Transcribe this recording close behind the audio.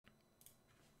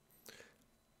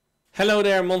Hello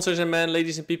there, monsters and men,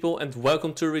 ladies and people, and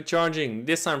welcome to Recharging.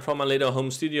 This time from my little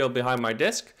home studio behind my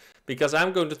desk, because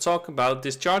I'm going to talk about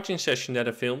this charging session that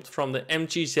I filmed from the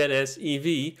MG ZS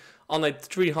EV on a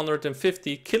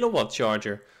 350 kilowatt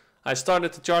charger. I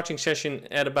started the charging session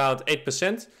at about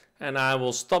 8% and I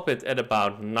will stop it at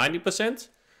about 90%.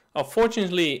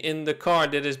 Unfortunately, in the car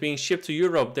that is being shipped to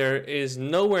Europe, there is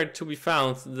nowhere to be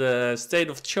found the state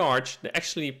of charge, the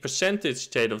actually percentage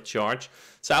state of charge.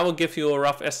 So I will give you a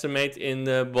rough estimate in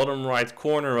the bottom right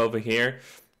corner over here,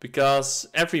 because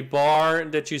every bar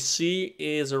that you see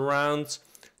is around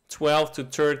 12 to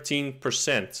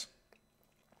 13%.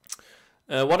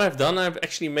 What I've done, I've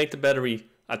actually made the battery,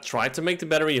 I tried to make the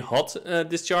battery hot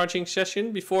this charging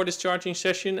session, before this charging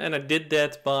session, and I did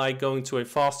that by going to a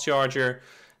fast charger,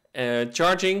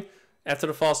 charging. After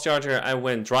the fast charger I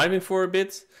went driving for a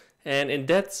bit, and in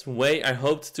that way I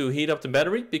hoped to heat up the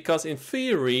battery, because in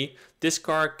theory this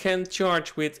car can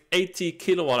charge with 80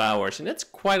 kilowatt hours, and that's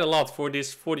quite a lot for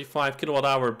this 45 kilowatt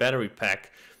hour battery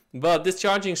pack. But this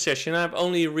charging session I've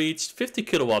only reached 50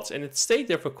 kilowatts and it stayed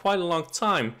there for quite a long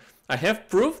time. I have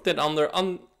proof that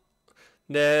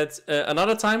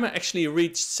another time I actually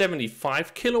reached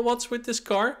 75 kilowatts with this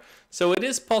car, so it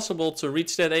is possible to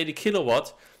reach that 80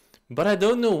 kilowatt. But I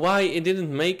don't know why it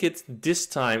didn't make it this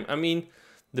time. I mean,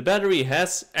 the battery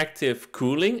has active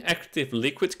cooling, active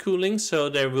liquid cooling, so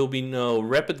there will be no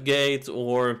rapid gate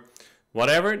or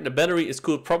whatever. The battery is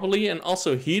cooled properly and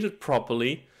also heated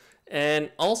properly.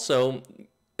 And also,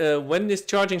 when this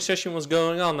charging session was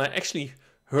going on, I actually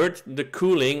heard the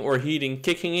cooling or heating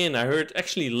kicking in. I heard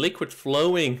actually liquid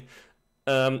flowing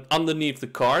underneath the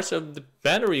car, so the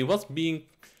battery was being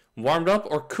warmed up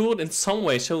or cooled in some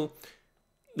way. So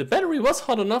the battery was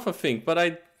hot enough, I think, but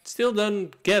I still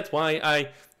don't get why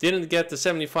I didn't get the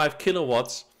 75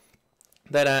 kilowatts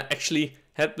that I actually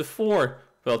had before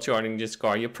while charging this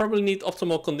car. You probably need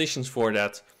optimal conditions for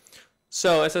that.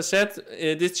 So as I said,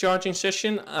 this charging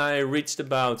session I reached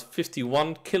about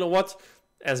 51 kilowatt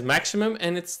as maximum,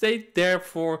 and it stayed there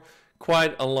for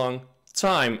quite a long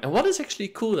time. And what is actually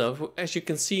cool though, as you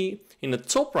can see in the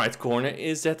top right corner,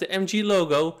 is that the MG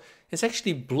logo is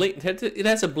actually it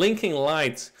has a blinking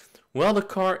light while the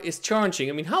car is charging.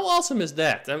 I mean, how awesome is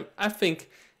that? I think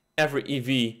every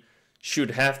EV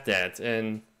should have that,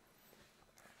 and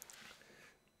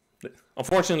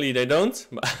unfortunately they don't,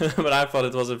 but I thought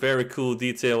it was a very cool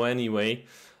detail anyway.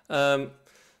 So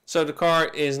the car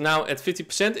is now at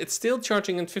 50%. It's still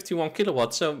charging at 51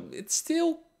 kilowatts, so it's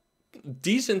still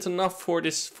decent enough for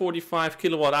this 45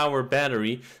 kilowatt hour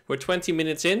battery. We're 20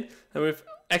 minutes in and we've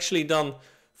actually done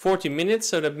 40 minutes,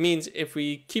 so that means if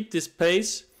we keep this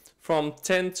pace from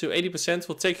 10 to 80%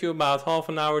 will take you about half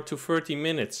an hour to 30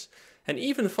 minutes. And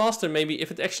even faster maybe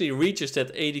if it actually reaches that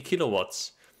 80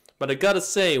 kilowatts. But I gotta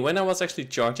say, when I was actually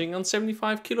charging on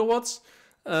 75 kilowatts,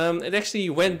 it actually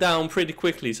went down pretty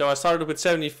quickly. So I started with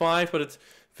 75, but it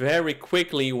very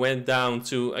quickly went down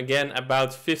to, again,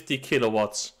 about 50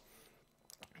 kilowatts.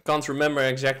 Can't remember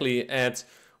exactly at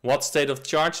what state of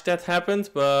charge that happened,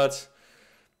 but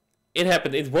it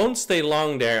happened. It won't stay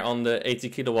long there on the 80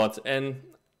 kilowatt, and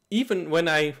even when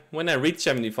I reached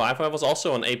 75, I was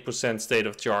also on 8% state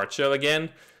of charge. So again,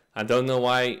 I don't know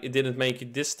why it didn't make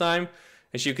it this time.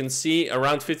 As you can see,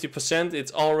 around 50%,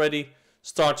 it already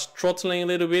starts throttling a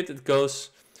little bit. It goes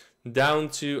down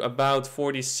to about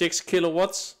 46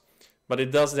 kilowatts, but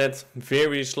it does that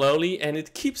very slowly, and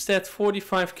it keeps that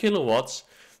 45 kilowatts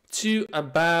to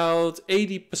about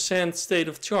 80% state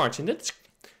of charge. And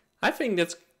I think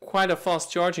that's quite a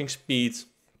fast charging speed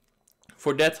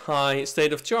for that high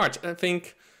state of charge. I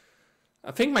think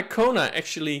my Kona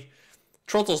actually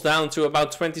throttles down to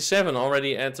about 27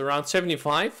 already at around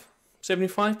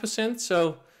 75%.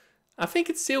 So I think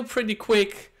it's still pretty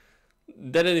quick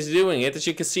that it is doing it. As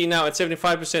you can see now at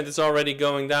 75%, it's already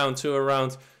going down to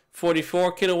around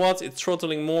 44 kilowatts. It's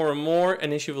throttling more and more,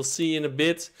 and as you will see in a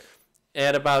bit,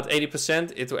 at about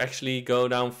 80%, it will actually go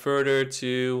down further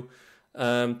to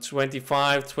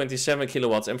 25, 27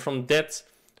 kilowatts. And from that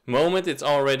moment,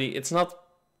 it's not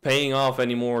paying off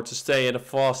anymore to stay at a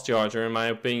fast charger, in my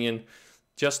opinion.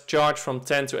 Just charge from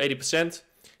 10 to 80%,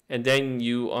 and then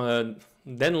you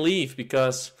then leave,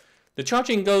 because the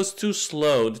charging goes too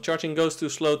slow. The charging goes too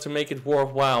slow to make it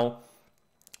worthwhile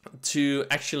to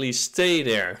actually stay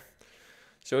there.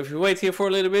 So if you wait here for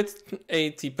a little bit,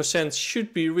 80%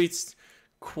 should be reached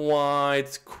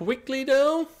quite quickly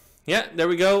though. Yeah, there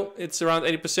we go. It's around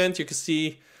 80%. You can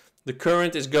see the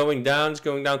current is going down. It's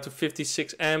going down to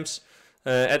 56 amps.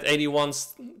 At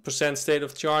 81% state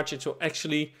of charge, it will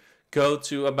actually go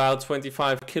to about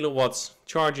 25 kilowatts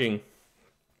charging.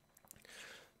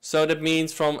 So that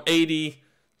means from 80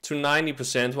 to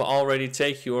 90% will already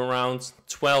take you around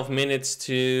 12 minutes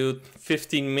to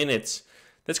 15 minutes.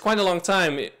 That's quite a long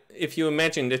time if you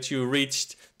imagine that you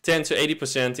reached 10 to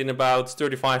 80% in about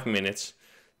 35 minutes.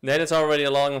 Then it's already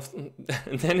a lot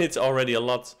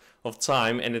of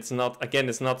time, and it's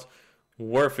not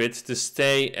worth it to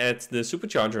stay at the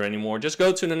supercharger anymore. Just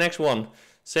go to the next one.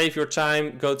 Save your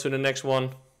time, go to the next one.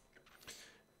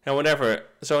 And whatever.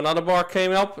 So another bar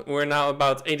came up. We're now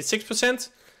about 86%.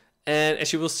 And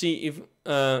as you will see in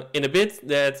a bit,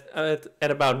 that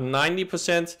at about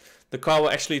 90%, the car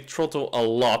will actually throttle a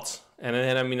lot. And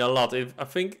I mean a lot. I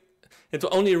think it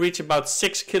will only reach about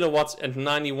 6 kilowatts at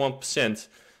 91%.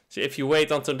 So if you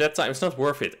wait until that time, it's not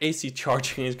worth it. AC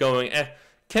charging is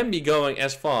can be going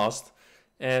as fast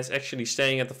as actually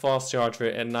staying at the fast charger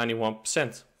at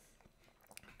 91%.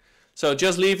 So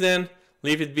just leave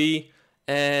it be.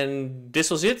 And this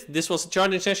was it. This was the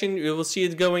charging session. You will see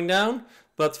it going down.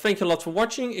 But thank you a lot for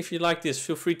watching. If you like this,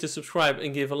 feel free to subscribe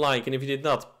and give a like. And if you did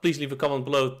not, please leave a comment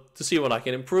below to see what I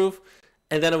can improve.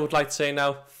 And then I would like to say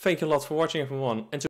now, thank you a lot for watching, everyone. And